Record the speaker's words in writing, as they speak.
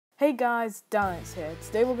Hey guys, Darren's here.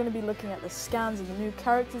 Today we're going to be looking at the scans of the new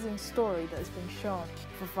characters and story that has been shown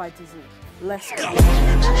for FighterZ. Let's go!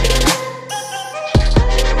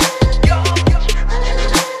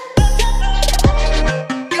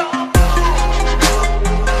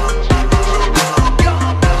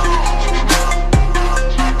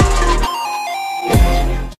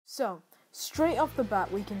 So, straight off the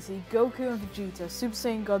bat we can see Goku and Vegeta, Super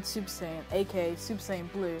Saiyan God Super Saiyan, aka Super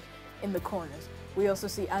Saiyan Blue, in the corners. We also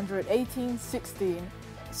see Android 18, 16,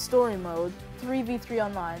 story mode, 3v3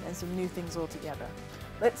 online, and some new things altogether.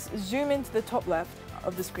 Let's zoom into the top left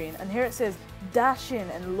of the screen, and here it says dash in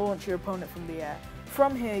and launch your opponent from the air.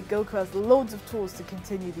 From here, Goku has loads of tools to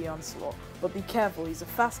continue the onslaught, but be careful, he's a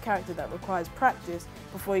fast character that requires practice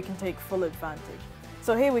before he can take full advantage.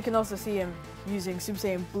 So here we can also see him using Super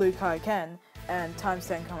Saiyan Blue Kaioken and times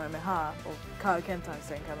 10 Kamehameha, or Kaioken times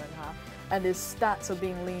 10 Kamehameha, and his stats are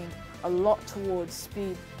being leaned a lot towards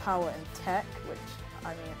speed, power, and tech, which,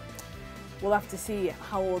 I mean, we'll have to see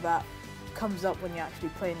how all that comes up when you're actually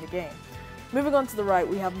playing the game. Moving on to the right,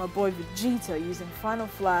 we have my boy Vegeta using Final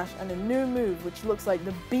Flash and a new move which looks like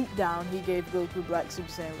the beatdown he gave Goku Black Super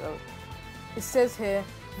Saiyan Road. It says here,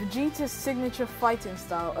 Vegeta's signature fighting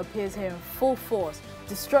style appears here in full force,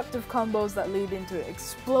 destructive combos that lead into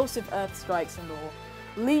explosive earth strikes and all.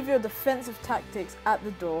 Leave your defensive tactics at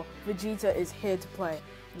the door, Vegeta is here to play.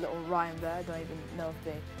 Little rhyme there, I don't even know if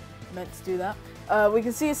they meant to do that. We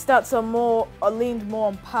can see his stats are leaned more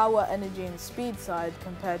on power, energy, and speed side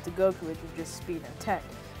compared to Goku, which is just speed and tech.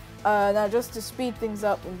 Now just to speed things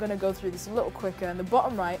up, I'm going to go through this a little quicker. In the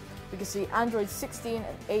bottom right, we can see Android 16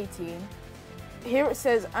 and 18. Here it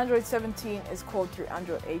says Android 17 is called through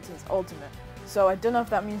Android 18's Ultimate. So I don't know if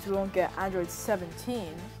that means we won't get Android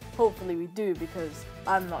 17. Hopefully we do, because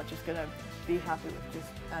I'm not just going to be happy with just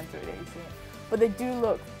Android 18. But they do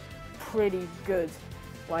look pretty good,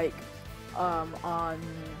 like on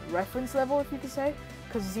reference level, if you could say.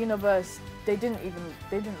 Because Xenoverse, they didn't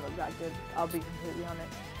look that good, I'll be completely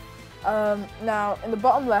honest. Now, in the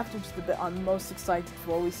bottom left, which is the bit I'm most excited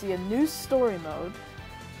for, we see a new story mode.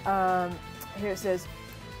 Here it says,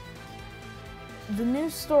 the new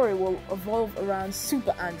story will evolve around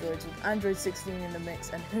super androids with Android 16 in the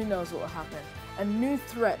mix, and who knows what will happen. A new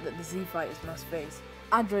threat that the Z fighters must face.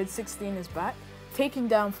 Android 16 is back, taking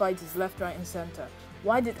down fighters left, right, and center.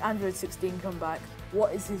 Why did Android 16 come back?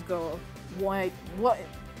 What is his goal? What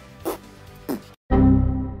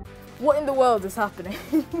in the world is happening?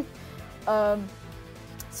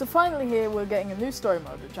 So finally here we're getting a new story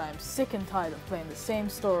mode, which I am sick and tired of playing the same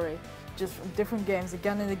story, just from different games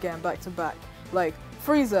again and again, back to back. Like,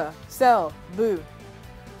 Frieza, Cell, Boo.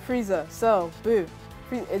 Frieza, Cell, Boo.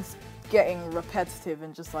 It's getting repetitive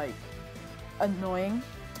and just like annoying.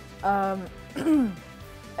 And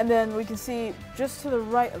then we can see just to the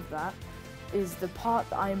right of that is the part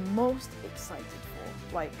that I'm most excited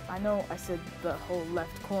for. Like, I know I said the whole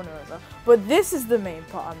left corner as well, but this is the main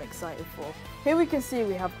part I'm excited for. Here we can see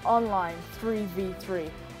we have online 3v3,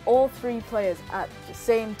 all 3 players at the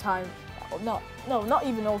same time. No, not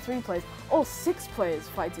even all 3 players, all 6 players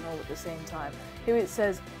fighting all at the same time. Here it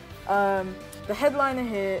says, the headliner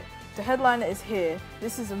is here.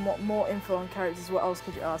 This is more info on characters. What else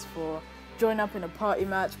could you ask for? Join up in a party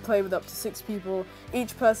match, play with up to 6 people.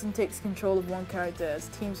 Each person takes control of one character as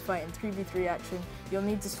teams fight in 3v3 action. You'll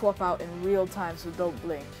need to swap out in real time, so don't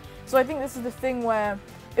blink. So I think this is the thing where,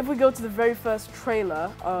 if we go to the very first trailer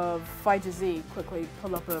of FighterZ, quickly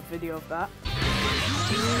pull up a video of that.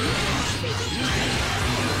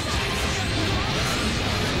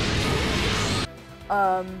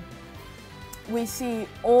 We see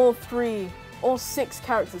all 6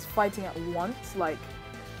 characters fighting at once, like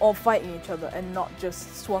all fighting each other and not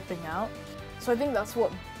just swapping out. So I think that's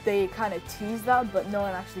what they kind of teased at, but no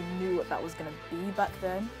one actually knew what that was going to be back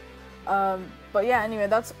then. But yeah, anyway,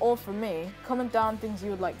 that's all from me. Comment down things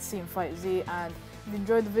you would like to see in FighterZ, and if you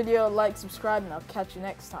enjoyed the video, like, subscribe, and I'll catch you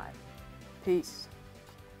next time. Peace.